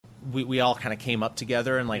we all kind of came up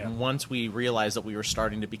together, and once we realized that we were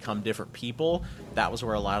starting to become different people, that was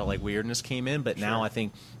where a lot of like weirdness came in. But now I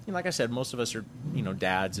think, like I said, most of us are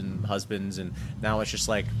dads and husbands, and now it's just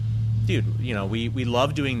like, dude, we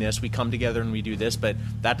love doing this, we come together and we do this, but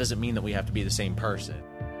that doesn't mean that we have to be the same person.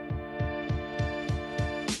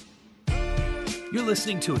 You're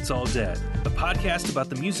listening to It's All Dead, a podcast about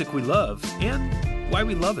the music we love and why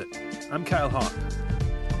we love it. I'm Kyle Hawk.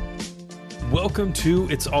 Welcome to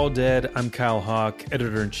It's All Dead. I'm Kyle Hawk,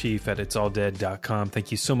 editor-in-chief at itsalldead.com.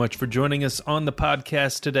 Thank you so much for joining us on the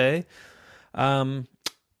podcast today. I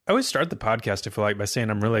always start the podcast, I feel like, by saying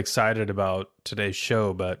I'm really excited about today's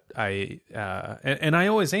show, but I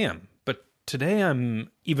always am. But today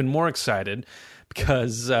I'm even more excited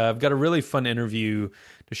because I've got a really fun interview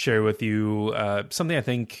to share with you. Something I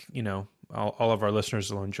think, all of our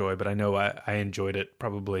listeners will enjoy, but I know I enjoyed it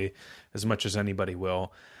probably as much as anybody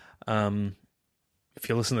will. If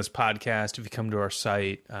you listen to this podcast, if you come to our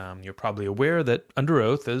site, you're probably aware that Under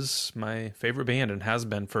Oath is my favorite band and has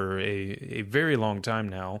been for a very long time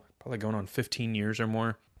now, probably going on 15 years or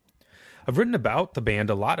more. I've written about the band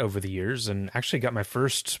a lot over the years and actually got my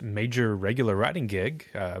first major regular writing gig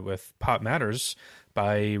with Pop Matters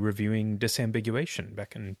by reviewing Disambiguation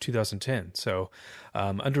back in 2010. So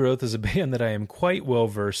Under Oath is a band that I am quite well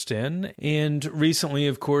versed in. And recently,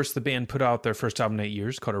 of course, the band put out their first album in 8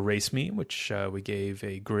 years called Erase Me, which we gave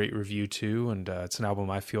a great review to. And it's an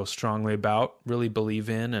album I feel strongly about, really believe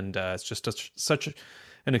in. And it's just such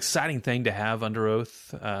an exciting thing to have Under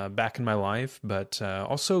Oath back in my life, but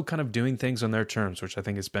also kind of doing things on their terms, which I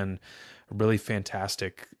think has been a really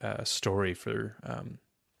fantastic story for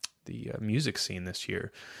the music scene this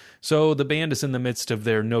year. So the band is in the midst of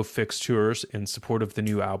their No Fix tours in support of the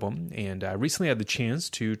new album, and I recently had the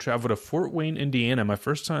chance to travel to Fort Wayne, Indiana, my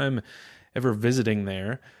first time ever visiting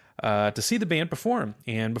there, to see the band perform.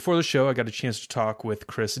 And before the show, I got a chance to talk with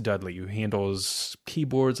Chris Dudley, who handles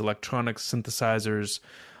keyboards, electronics, synthesizers,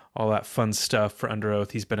 all that fun stuff for Under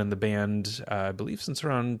Oath. He's been in the band, I believe, since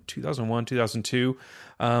around 2001, 2002.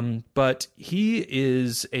 But he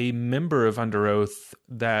is a member of Under Oath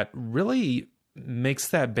that really makes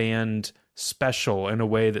that band special in a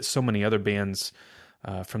way that so many other bands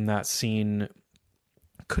from that scene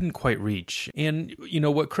couldn't quite reach. And,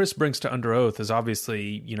 what Chris brings to Under Oath has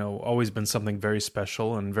obviously, always been something very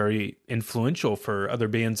special and very influential for other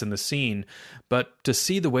bands in the scene. But to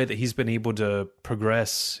see the way that he's been able to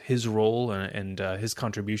progress his role and his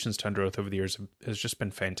contributions to Under Oath over the years has just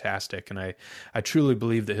been fantastic. And I truly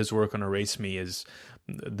believe that his work on Erase Me is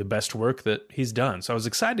the best work that he's done. So I was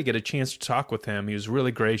excited to get a chance to talk with him. He was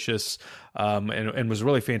really gracious and was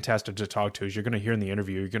really fantastic to talk to. As you're going to hear in the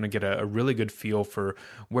interview, you're going to get a really good feel for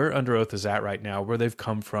where Under Oath is at right now, where they've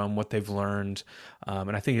come from, what they've learned.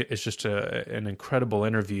 And I think it's just an incredible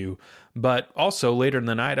interview. But also later in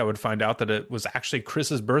the night, I would find out that it was actually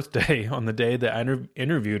Chris's birthday on the day that I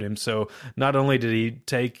interviewed him. So not only did he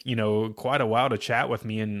take, quite a while to chat with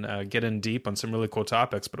me and get in deep on some really cool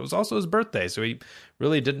topics, but it was also his birthday. So he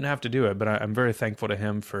really didn't have to do it. But I'm very thankful to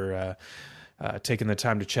him for taking the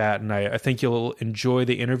time to chat. And I think you'll enjoy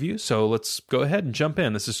the interview. So let's go ahead and jump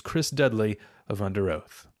in. This is Chris Dudley of Under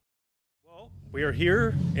Oath. Well, we are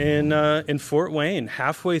here in Fort Wayne,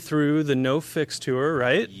 halfway through the No Fix tour,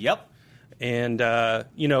 right? Yep. And,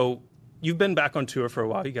 you've been back on tour for a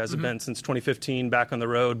while. You guys have been since 2015 back on the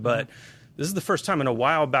road, but this is the first time in a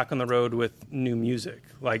while back on the road with new music.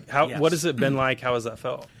 Like, what has it been like? How has that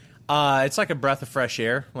felt? It's like a breath of fresh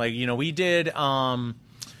air. Like, we did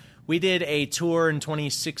a tour in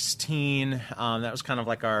 2016. That was kind of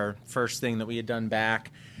like our first thing that we had done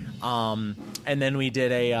back. And then we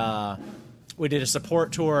did a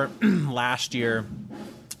support tour last year,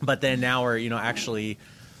 but then now we're, actually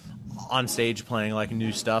on stage playing like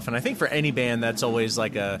new stuff. And I think for any band, that's always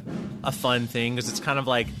like a fun thing, because it's kind of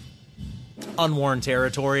like unworn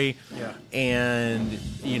territory. Yeah. And,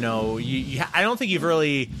 I don't think you've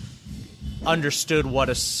really understood what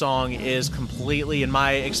a song is completely, in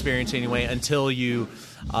my experience anyway, until you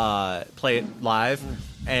play it live.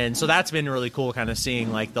 And so that's been really cool, kind of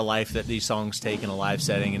seeing like the life that these songs take in a live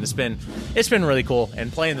setting, and it's been really cool.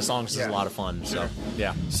 And playing the songs is a lot of fun. Sure. So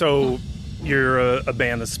yeah. So you're a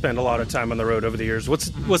band that's spent a lot of time on the road over the years. What's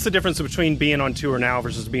the difference between being on tour now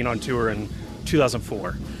versus being on tour in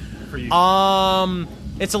 2004 for you?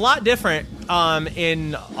 It's a lot different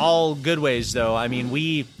in all good ways, though. I mean,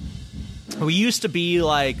 we used to be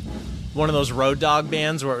like one of those road dog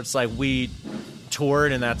bands where it's like we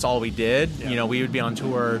toured and that's all we did. Yeah. We would be on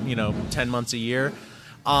tour, 10 months a year.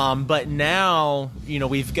 But now,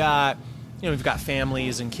 we've got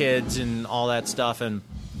families and kids and all that stuff, and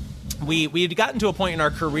we had gotten to a point in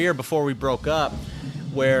our career before we broke up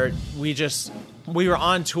where we were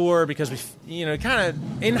on tour because we, kind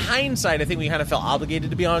of, in hindsight, I think we kind of felt obligated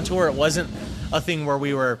to be on tour. It wasn't a thing where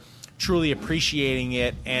we were truly appreciating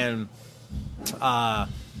it and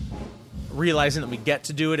realizing that we get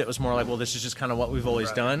to do it. It was more like, well, this is just kind of what we've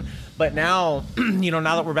always done. But now,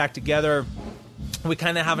 now that we're back together, we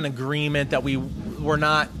kind of have an agreement that we're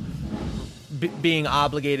not being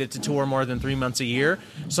obligated to tour more than 3 months a year.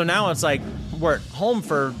 So now it's like we're at home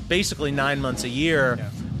for basically 9 months a year. Yeah.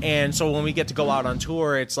 And so when we get to go out on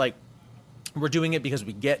tour, it's like we're doing it because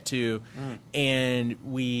we get to, and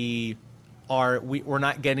we're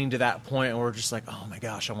not getting to that point where we're just like, oh my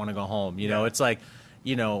gosh, I want to go home. It's like,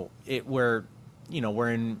 we're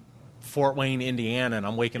in Fort Wayne, Indiana, and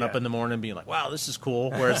I'm waking up in the morning being like, wow, this is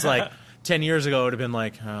cool. Whereas like 10 years ago, it would have been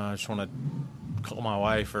like, I just want to call my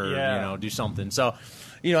wife or do something. So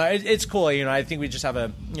it's cool. I think we just have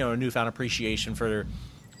a newfound appreciation for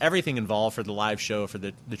everything involved, for the live show, for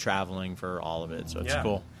the traveling, for all of it. So it's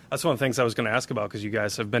cool. That's one of the things I was going to ask about, because you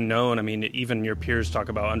guys have been known. I mean, even your peers talk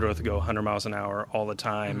about Under Oath go 100 miles an hour all the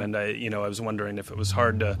time. And I was wondering if it was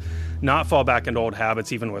hard to not fall back into old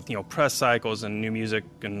habits, even with press cycles and new music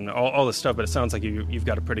and all this stuff. But it sounds like you've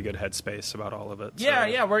got a pretty good headspace about all of it.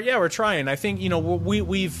 So. We're trying. I think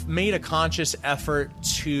we've made a conscious effort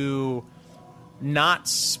to not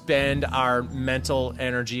spend our mental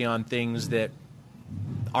energy on things that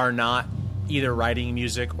are not either writing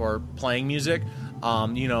music or playing music.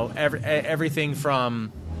 Everything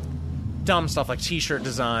from dumb stuff like T-shirt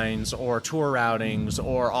designs or tour routings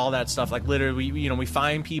or all that stuff. Like literally, we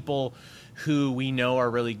find people who we know are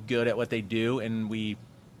really good at what they do, and we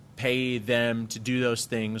pay them to do those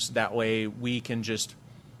things. That way, we can just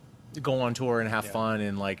go on tour and have fun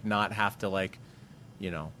and like not have to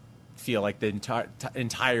feel like the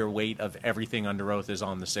entire weight of everything Under Oath is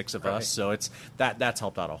on the six of us. So it's that's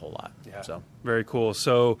helped out a whole lot. Yeah. So very cool.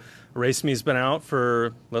 So Erase Me's been out for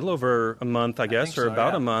a little over a month, I guess, or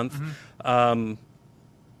about a month.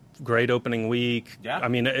 Mm-hmm. Great opening week. Yeah. I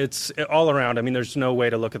mean, it's all around. I mean, there's no way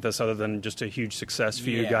to look at this other than just a huge success for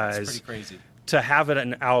you guys. It's pretty crazy. To have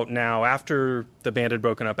it out now, after the band had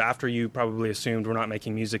broken up, after you probably assumed we're not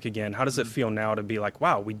making music again, how does it feel now to be like,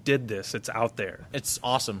 wow, we did this, it's out there? It's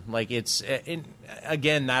awesome. Like,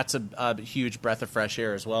 again, that's a huge breath of fresh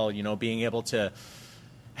air as well. Being able to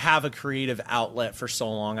have a creative outlet for so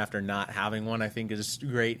long after not having one, I think is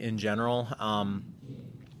great in general.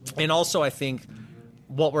 And also, I think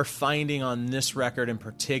what we're finding on this record in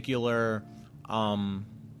particular,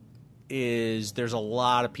 is there's a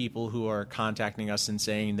lot of people who are contacting us and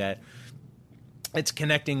saying that it's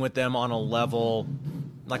connecting with them on a level,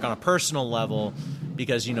 like on a personal level,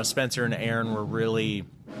 because, Spencer and Aaron were really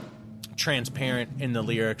transparent in the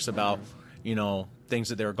lyrics about, things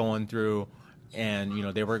that they were going through. And,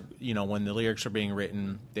 they were, when the lyrics were being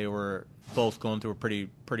written, they were both going through a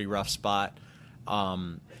pretty rough spot.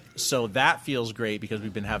 So that feels great, because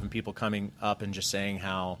we've been having people coming up and just saying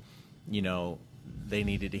how, they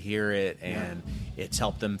needed to hear it, and it's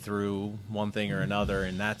helped them through one thing or another,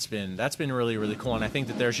 and that's been really, really cool. And I think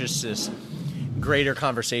that there's just this greater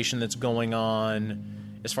conversation that's going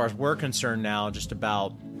on as far as we're concerned now, just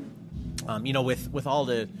about with all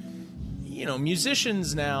the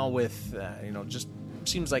musicians now, with just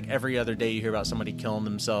seems like every other day you hear about somebody killing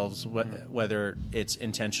themselves, whether it's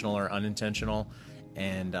intentional or unintentional.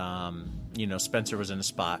 And Spencer was in a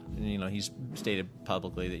spot, and he's stated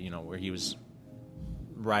publicly that where he was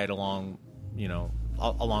right along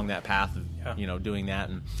that path of doing that.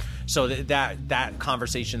 And so that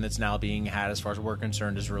conversation that's now being had, as far as we're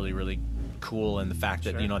concerned, is really, really cool. And the fact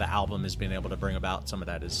that the album has been able to bring about some of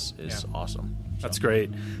that is awesome. That's great.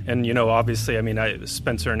 And obviously, I mean,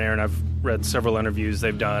 Spencer and Aaron, I've read several interviews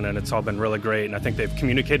they've done, and it's all been really great, and I think they've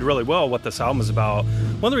communicated really well what this album is about.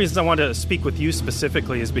 One of the reasons I wanted to speak with you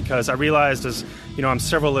specifically is because I realized, as I'm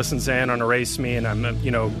several listens in on Erase Me, and I'm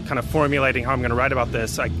kind of formulating how I'm going to write about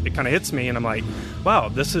this, it kind of hits me, and I'm like, wow,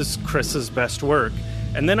 this is Chris's best work.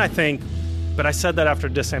 And then I think, but I said that after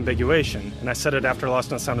Disambiguation, and I said it after Lost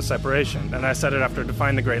in the Sound of Separation, and I said it after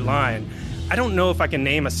Define the Great Line. I don't know if I can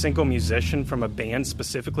name a single musician from a band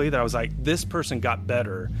specifically that I was like, this person got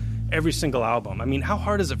better every single album. I mean, how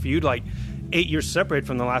hard is it for you to, 8 years separated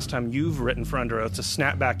from the last time you've written for Under Oath, to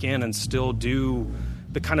snap back in and still do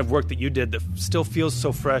the kind of work that you did that still feels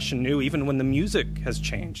so fresh and new, even when the music has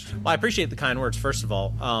changed? Well, I appreciate the kind words, first of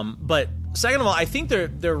all. But second of all, I think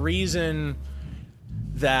the reason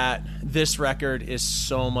that this record is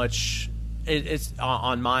so much, it's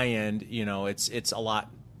on my end, it's a lot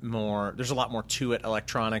more, there's a lot more to it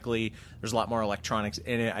electronically. There's a lot more electronics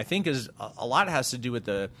in it. I think a lot has to do with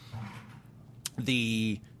the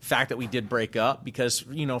the fact that we did break up, because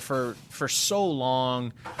for so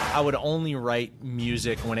long I would only write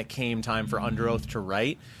music when it came time for Under Oath to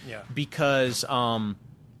write. Because I've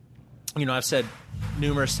said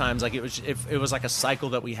numerous times, like it was like a cycle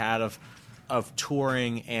that we had of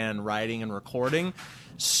touring and writing and recording.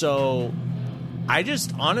 So I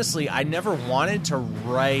just honestly, I never wanted to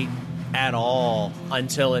write at all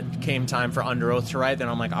until it came time for Under Oath to write. Then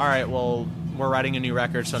I'm like, all right, well, we're writing a new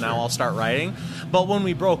record, so now I'll start writing. But when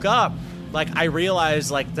we broke up, like, I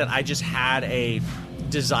realized like that I just had a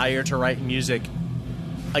desire to write music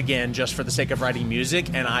again, just for the sake of writing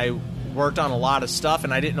music, and I worked on a lot of stuff,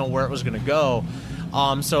 and I didn't know where it was going to go.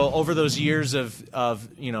 So over those years of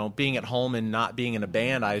being at home and not being in a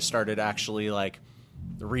band, I started actually like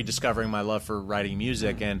rediscovering my love for writing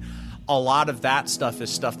music, and a lot of that stuff is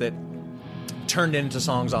stuff that turned into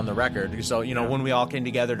songs on the record. So when we all came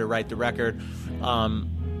together to write the record,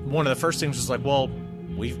 one of the first things was like, well,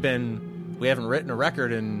 we haven't written a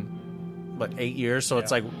record in 8 years, so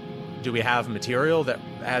it's like, do we have material that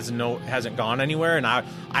hasn't gone anywhere? And I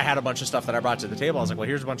had a bunch of stuff that I brought to the table. I was like, well,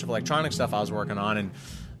 here's a bunch of electronic stuff I was working on, and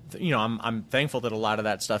I'm thankful that a lot of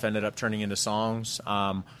that stuff ended up turning into songs.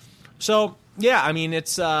 So yeah, I mean,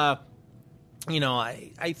 it's I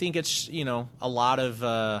think it's a lot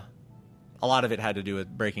of it had to do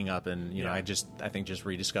with breaking up, and I think just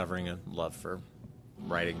rediscovering a love for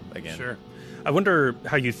writing again. Sure. I wonder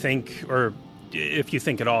how you think, or if you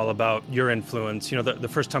think at all, about your influence. The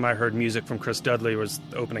first time I heard music from Chris Dudley was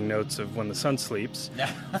the opening notes of When the Sun Sleeps.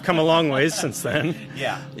 Yeah. I've come a long ways since then.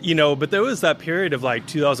 Yeah. But there was that period of like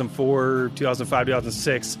 2004, 2005,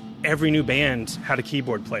 2006. Every new band had a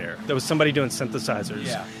keyboard player. There was somebody doing synthesizers.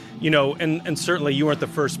 Yeah. And certainly you weren't the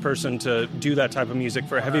first person to do that type of music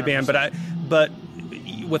for a heavy 100%. Band, but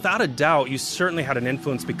without a doubt, you certainly had an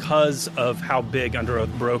influence because of how big Under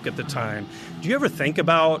Oath broke at the time. Do you ever think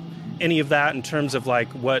about any of that in terms of like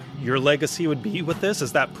what your legacy would be with this?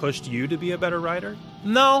 Has that pushed you to be a better writer?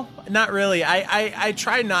 No, not really. I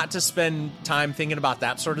try not to spend time thinking about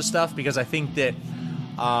that sort of stuff, because I think that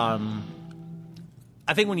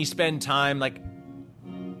when you spend time like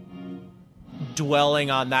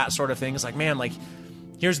dwelling on that sort of thing, it's like, man, like,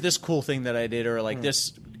 here's this cool thing that I did, or like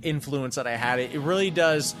this influence that I had. It really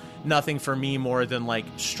does nothing for me more than like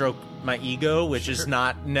stroke my ego, which is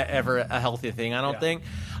not ever a healthy thing, I don't think.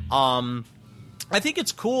 I think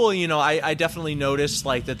it's cool. I definitely noticed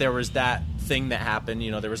like that there was that thing that happened.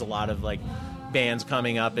 There was a lot of like bands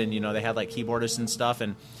coming up, and they had like keyboardists and stuff,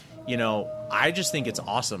 and I just think it's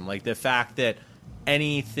awesome. Like the fact that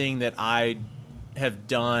anything that I have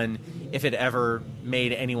done, if it ever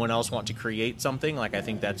made anyone else want to create something, like, I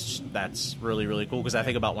think that's really, really cool, because I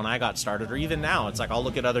think about when I got started, or even now, it's like I'll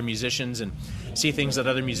look at other musicians and see things that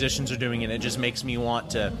other musicians are doing, and it just makes me want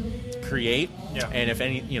to create. Yeah. And if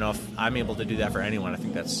I'm able to do that for anyone, I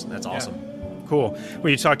think that's awesome. Yeah. Cool. Well,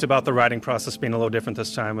 you talked about the writing process being a little different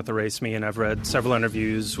this time with Erase Me, and I've read several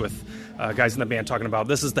interviews with guys in the band talking about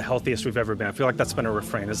this is the healthiest we've ever been. I feel like that's been a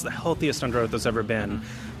refrain. This is the healthiest Under Oath has ever been.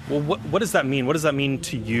 Well, what does that mean? What does that mean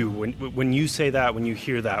to you? When you say that, when you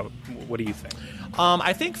hear that, what do you think?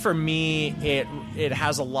 I think for me, it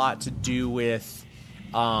has a lot to do with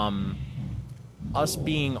us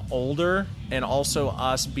being older, and also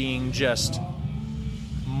us being just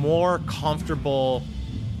more comfortable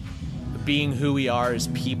being who we are as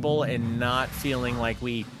people, and not feeling like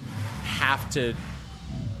we have to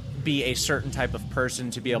be a certain type of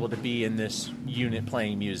person to be able to be in this unit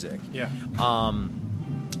playing music. Yeah.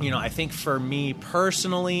 I think for me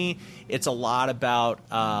personally, it's a lot about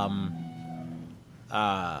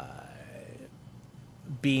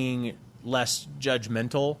being less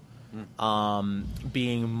judgmental,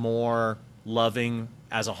 being more loving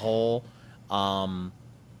as a whole. I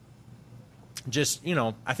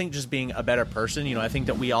think just being a better person. I think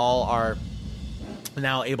that we all are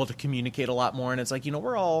now able to communicate a lot more, and it's like,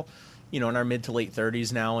 we're all, in our mid to late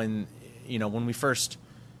 30s now, and, when we first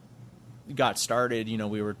got started,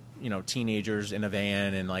 we were, teenagers in a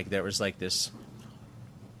van, and like there was like this,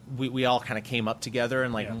 we all kind of came up together,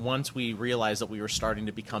 and like once we realized that we were starting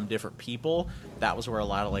to become different people, that was where a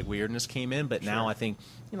lot of like weirdness came in. But now I think,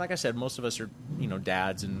 like I said, most of us are,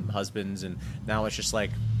 dads and husbands, and now it's just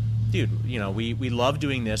like, dude, we love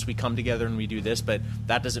doing this. We come together and we do this, but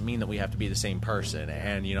that doesn't mean that we have to be the same person.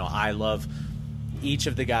 And, I love each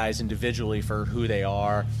of the guys individually for who they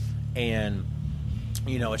are. And,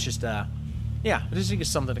 it's just, I just think it's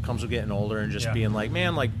something that comes with getting older, and just being like,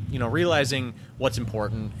 man, like, realizing what's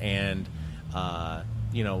important, and,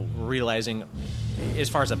 realizing as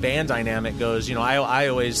far as a band dynamic goes, I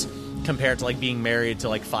always compared to like being married to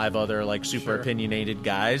like 5 other like super opinionated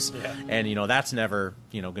guys. Yeah. And that's never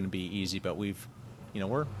going to be easy, but we've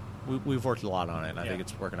worked a lot on it, and I think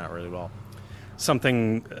it's working out really well. I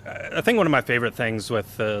think one of my favorite things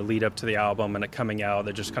with the lead up to the album and it coming out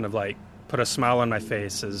that just kind of like put a smile on my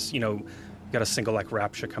face is, got a single like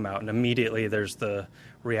Rapture come out, and immediately there's the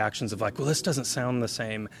reactions of like, well, this doesn't sound the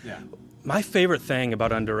same. Yeah. My favorite thing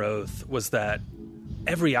about Under Oath was that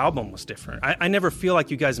every album was different. I never feel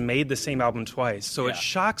like you guys made the same album twice. So it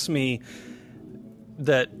shocks me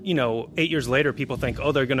that, 8 years later, people think,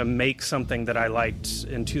 oh, they're going to make something that I liked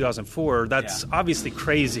in 2004. That's obviously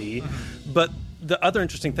crazy. Mm-hmm. But the other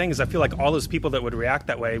interesting thing is I feel like all those people that would react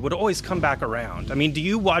that way would always come back around. I mean, do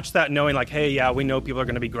you watch that knowing like, hey, yeah, we know people are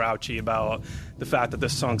going to be grouchy about the fact that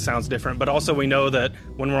this song sounds different, but also we know that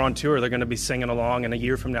when we're on tour, they're going to be singing along, and a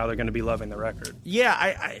year from now, they're going to be loving the record? Yeah,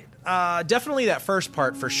 I definitely that first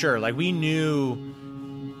part for sure. Like, we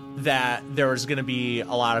knew that there was going to be a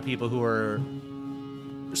lot of people who were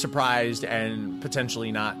surprised and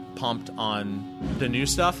potentially not pumped on the new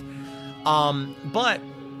stuff. But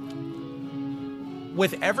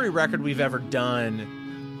with every record we've ever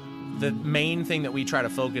done, the main thing that we try to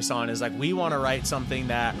focus on is like, we want to write something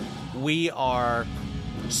that we are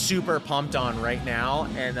super pumped on right now,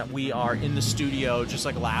 and that we are in the studio just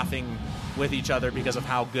like laughing with each other because of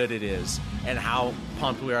how good it is and how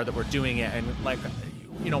pumped we are that we're doing it. And like,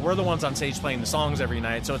 we're the ones on stage playing the songs every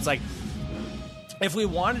night. So it's like, if we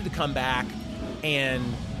wanted to come back and,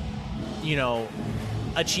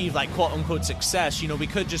 achieve like quote unquote success, we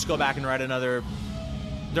could just go back and write another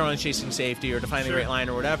They're Only Chasing Safety or Define the Great Line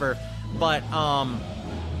or whatever. But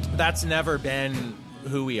that's never been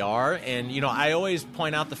who we are. And, I always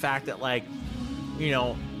point out the fact that, like,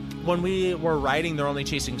 when we were writing They're Only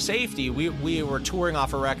Chasing Safety, we were touring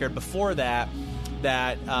off a record before that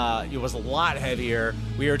it was a lot heavier.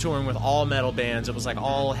 We were touring with all metal bands. It was like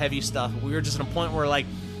all heavy stuff. We were just at a point where, like,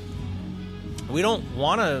 we don't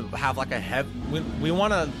want to have like we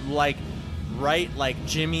want to like write like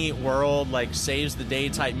Jimmy Eat World, like Saves the Day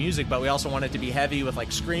type music, but we also want it to be heavy with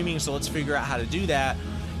like screaming. So let's figure out how to do that.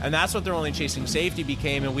 And that's what They're Only Chasing Safety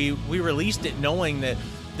became. And we released it knowing that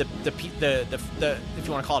the if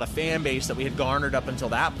you want to call it a fan base that we had garnered up until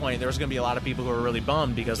that point, there was going to be a lot of people who were really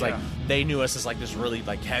bummed because like they knew us as like this really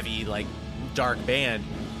like heavy, like dark band.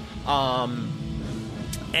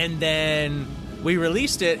 And then we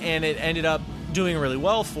released it, and it ended up doing really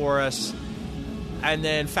well for us. And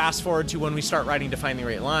then fast forward to when we start writing Define the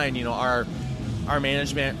Great Line, our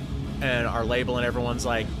management and our label and everyone's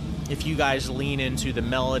like, if you guys lean into the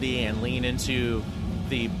melody and lean into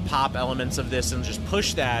the pop elements of this and just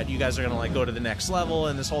push that, you guys are going to like go to the next level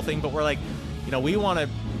and this whole thing. But we're like, we want to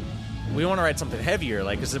write something heavier,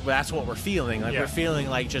 like, because that's what we're feeling. Like, we're feeling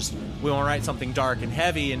like just we want to write something dark and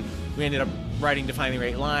heavy, and we ended up writing Define the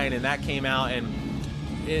Great Line, and that came out, and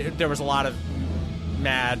there was a lot of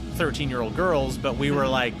mad 13-year-old girls, but we were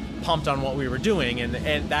like pumped on what we were doing, and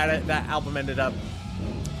that album ended up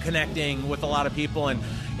connecting with a lot of people. And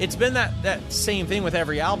it's been that same thing with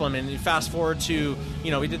every album. And you fast forward to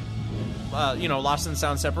we did Lost in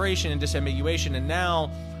Sound Separation and Disambiguation, and now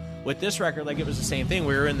with this record, like, it was the same thing.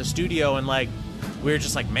 We were in the studio and like we were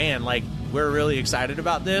just like, man, like, we're really excited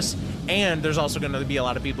about this, and there's also going to be a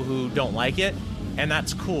lot of people who don't like it, and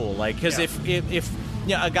that's cool. Like, because if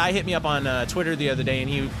a guy hit me up on Twitter the other day,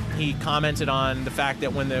 and he commented on the fact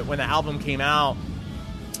that when the album came out,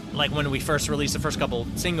 like when we first released the first couple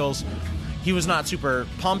singles, he was not super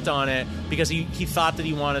pumped on it because he thought that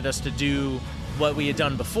he wanted us to do what we had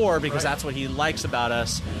done before because that's what he likes about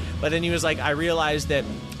us. But then he was like, I realized that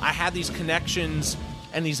I had these connections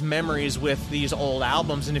and these memories with these old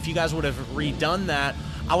albums, and if you guys would have redone that,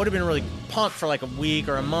 I would have been really pumped for like a week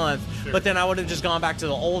or a month, but then I would have just gone back to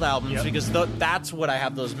the old albums because that's what I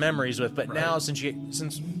have those memories with. But now,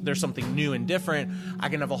 since there's something new and different, I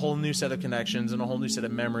can have a whole new set of connections and a whole new set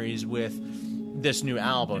of memories with this new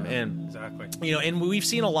album. And exactly, and we've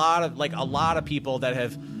seen a lot of people that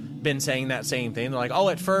have been saying that same thing. They're like, oh,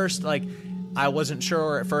 at first, like, I wasn't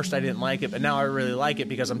sure, at first I didn't like it, but now I really like it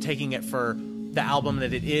because I'm taking it for the album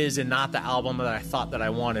that it is and not the album that I thought that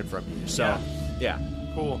I wanted from you. So yeah.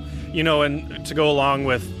 Cool. And to go along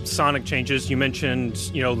with sonic changes, you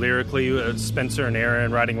mentioned, lyrically, Spencer and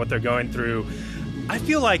Aaron writing what they're going through. I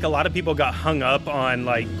feel like a lot of people got hung up on,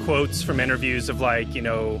 like, quotes from interviews of, like,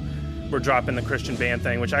 we're dropping the Christian band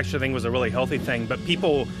thing, which I actually think was a really healthy thing. But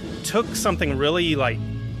people took something really, like,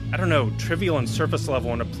 I don't know, trivial and surface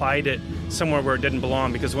level and applied it somewhere where it didn't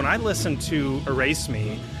belong. Because when I listen to Erase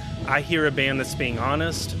Me, I hear a band that's being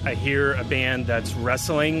honest. I hear a band that's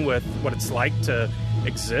wrestling with what it's like to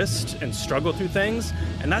exist and struggle through things.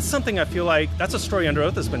 And that's something I feel like that's a story Under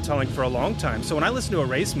Oath has been telling for a long time. So when I listen to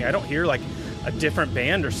Erase Me, I don't hear like a different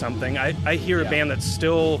band or something. I hear a band that's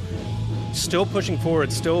still pushing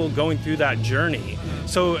forward, still going through that journey.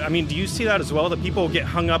 So, I mean, do you see that as well, that people get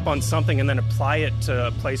hung up on something and then apply it to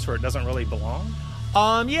a place where it doesn't really belong?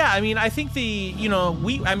 Yeah, I mean, I think we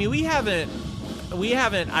haven't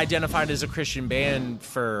identified as a Christian band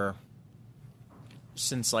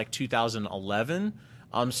since like 2011.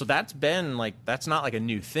 So that's been like, that's not like a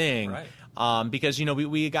new thing. Right. Because,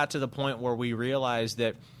 we got to the point where we realized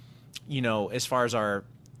that, as far as our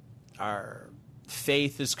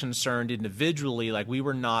faith is concerned individually, like we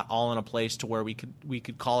were not all in a place to where we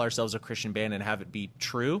could call ourselves a Christian band and have it be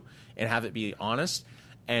true and have it be honest.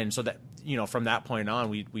 And so that, from that point on,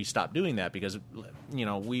 we stopped doing that because,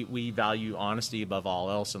 we value honesty above all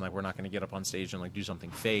else, and like we're not going to get up on stage and like do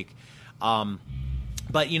something fake.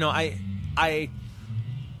 But I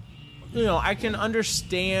can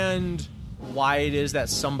understand why it is that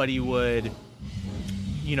somebody would,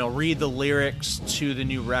 read the lyrics to the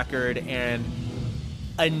new record and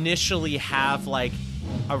initially have like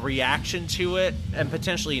a reaction to it, and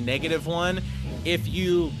potentially a negative one, if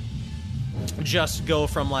you just go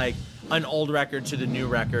from like an old record to the new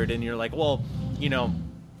record and you're like, well,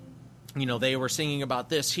 they were singing about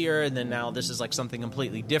this here and then now this is like something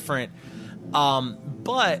completely different.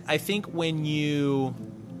 But I think when you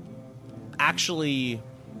actually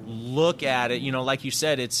look at it, like you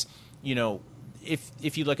said, it's,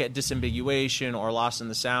 if you look at Disambiguation or Lost in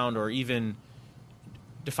the Sound or even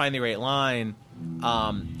Define the Right Line,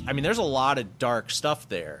 I mean, there's a lot of dark stuff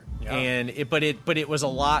there. Yeah. And it was a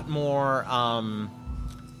lot more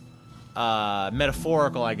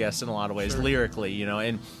metaphorical, I guess, in a lot of ways, lyrically,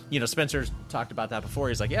 and Spencer talked about that before.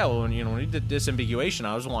 He's like, yeah, well, when we did Disambiguation,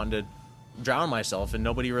 I was wanting to drown myself, and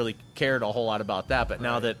nobody really cared a whole lot about that. But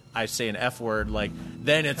now that I say an F word, like,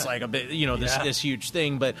 then it's like a bit, this huge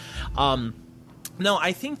thing. But no,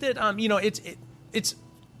 I think that it's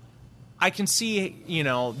I can see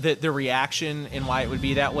the reaction and why it would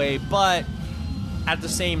be that way, but at the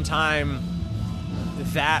same time,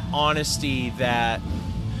 that honesty that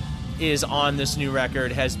is on this new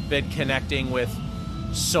record has been connecting with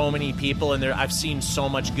so many people, and I've seen so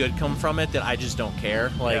much good come from it that I just don't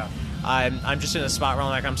care. Like, I'm just in a spot where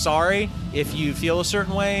I'm like, I'm sorry if you feel a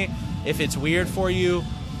certain way, if it's weird for you,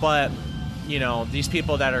 but these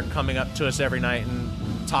people that are coming up to us every night and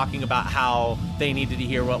talking about how they needed to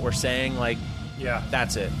hear what we're saying, like,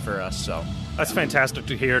 that's it for us. So that's fantastic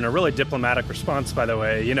to hear, and a really diplomatic response, by the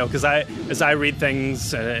way. Because as I read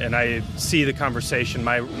things and I see the conversation,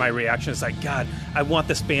 my reaction is like, God, I want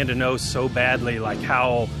this band to know so badly, like,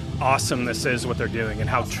 how awesome this is, what they're doing, and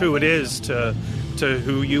how true it is to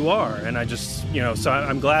who you are. And I just, so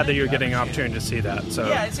I'm glad that you're getting an opportunity to see that. So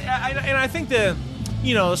and I think the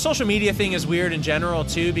social media thing is weird in general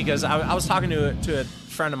too, because I was talking to a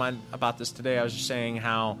friend of mine about this today. I was just saying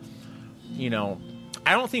how,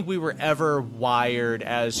 I don't think we were ever wired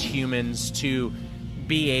as humans to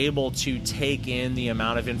be able to take in the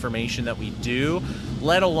amount of information that we do,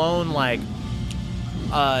 let alone like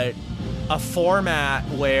a format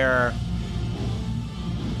where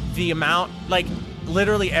the amount, like,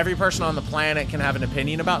 literally every person on the planet can have an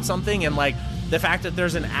opinion about something. And like the fact that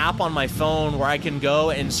there's an app on my phone where I can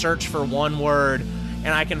go and search for one word and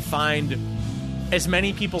I can find as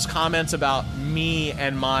many people's comments about me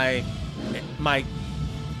and my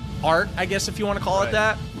art, I guess, if you want to call it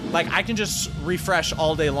that. Like, I can just refresh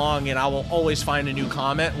all day long and I will always find a new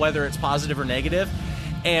comment, whether it's positive or negative.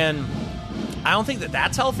 And I don't think that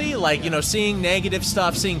that's healthy. Like, seeing negative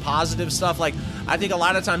stuff, seeing positive stuff. Like, I think a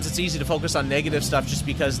lot of times it's easy to focus on negative stuff just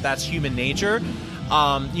because that's human nature.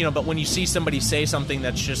 But when you see somebody say something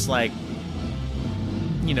that's just like,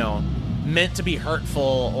 meant to be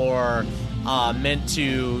hurtful or meant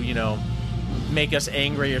to, make us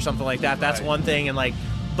angry or something like that, that's one thing. And like,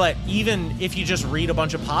 but even if you just read a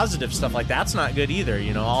bunch of positive stuff, like, that's not good either.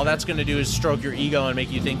 All that's going to do is stroke your ego and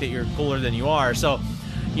make you think that you're cooler than you are. So,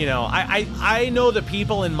 I know the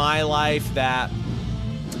people in my life that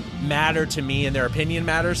matter to me and their opinion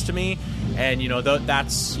matters to me. And,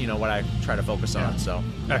 that's, what I try to focus on. So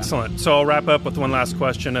excellent. So I'll wrap up with one last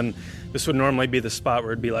question. And this would normally be the spot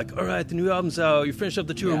where it'd be like, all right, the new album's out, you finish up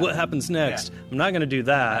the tour, what happens next? I'm not going to do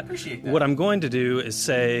that. I appreciate that. What I'm going to do is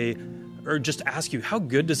say, or just ask you, how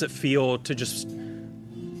good does it feel to just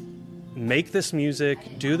make this music,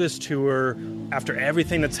 do this tour, after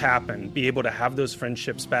everything that's happened, be able to have those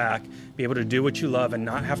friendships back, be able to do what you love and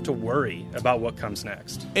not have to worry about what comes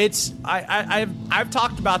next? I've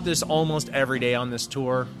talked about this almost every day on this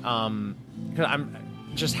tour, because I'm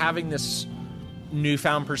just having this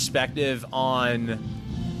newfound perspective on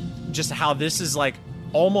just how this is like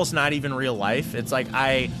almost not even real life. It's like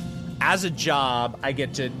as a job, I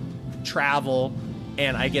get to travel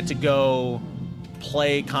and I get to go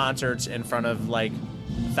play concerts in front of like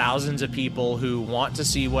thousands of people who want to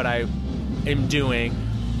see what I am doing,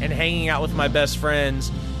 and hanging out with my best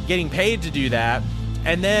friends, getting paid to do that,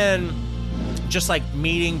 and then just like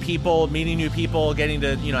meeting new people, getting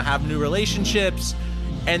to, you know, have new relationships,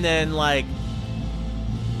 and then like,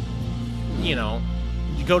 you know,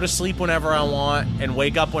 go to sleep whenever I want and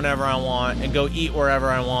wake up whenever I want and go eat wherever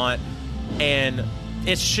I want. And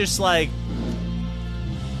it's just like,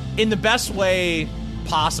 in the best way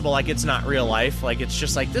possible, like it's not real life. Like it's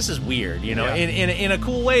just like, this is weird, you know. Yeah. In a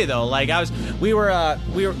cool way though. Like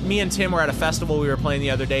me and Tim were at a festival we were playing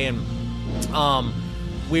the other day, and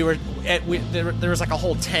there was like a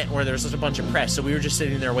whole tent where there was just a bunch of press, so we were just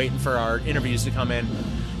sitting there waiting for our interviews to come in.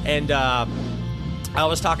 And I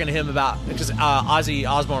was talking to him about, because Ozzy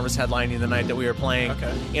Osbourne was headlining the night that we were playing.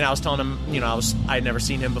 Okay. And I was telling him, you know, I'd never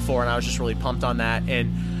seen him before, and I was just really pumped on that.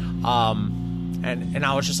 And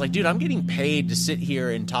I was just like, dude, I'm getting paid to sit here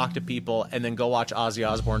and talk to people and then go watch Ozzy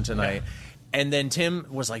Osbourne tonight. Yeah. And then Tim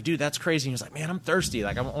was like, dude, that's crazy. He was like, man, I'm thirsty.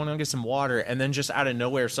 Like, I want to get some water. And then just out of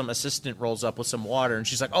nowhere, some assistant rolls up with some water, and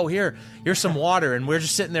she's like, oh, here's some water. And we're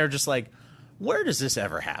just sitting there just like, where does this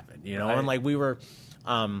ever happen? You know? Right. And like, we were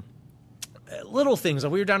little things.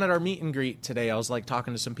 We were down at our meet and greet today. I was like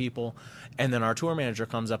talking to some people, and then our tour manager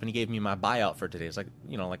comes up and he gave me my buyout for today. It's like,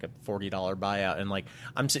 you know, like a $40 buyout. And like,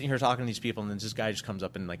 I'm sitting here talking to these people, and then this guy just comes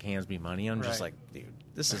up and like hands me money. I'm just like, dude,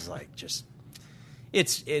 this is like just,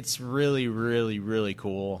 it's really, really, really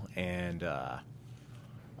cool. And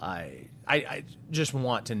I just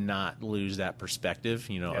want to not lose that perspective,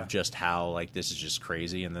 you know, of just how like this is just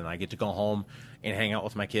crazy. And then I get to go home and hang out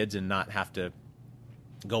with my kids and not have to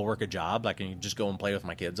go work a job. I can just go and play with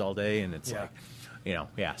my kids all day, and it's like, you know,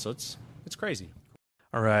 so it's crazy.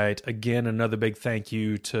 All right. Again, another big thank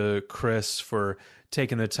you to Chris for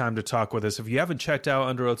taking the time to talk with us. If you haven't checked out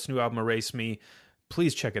Under Oath's new album, Erase Me,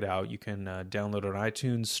 please check it out. You can download it on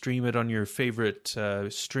iTunes, stream it on your favorite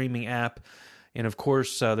streaming app. And of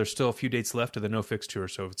course, there's still a few dates left of the No Fix tour.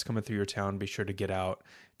 So if it's coming through your town, be sure to get out,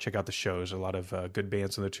 check out the shows. A lot of good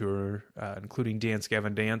bands on the tour, including Dance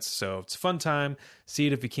Gavin Dance. So it's a fun time. See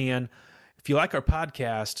it if you can. If you like our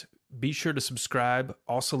podcast, be sure to subscribe.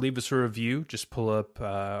 Also, leave us a review. Just pull up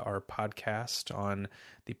our podcast on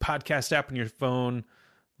the podcast app on your phone.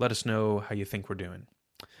 Let us know how you think we're doing.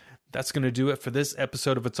 That's going to do it for this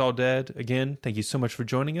episode of It's All Dead. Again, thank you so much for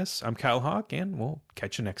joining us. I'm Kyle Hawk, and we'll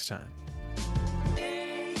catch you next time.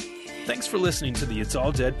 Thanks for listening to the It's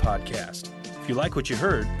All Dead podcast. If you like what you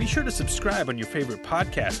heard, be sure to subscribe on your favorite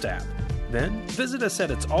podcast app. Then visit us at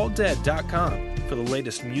itsalldead.com for the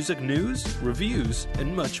latest music news, reviews,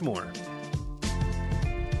 and much more.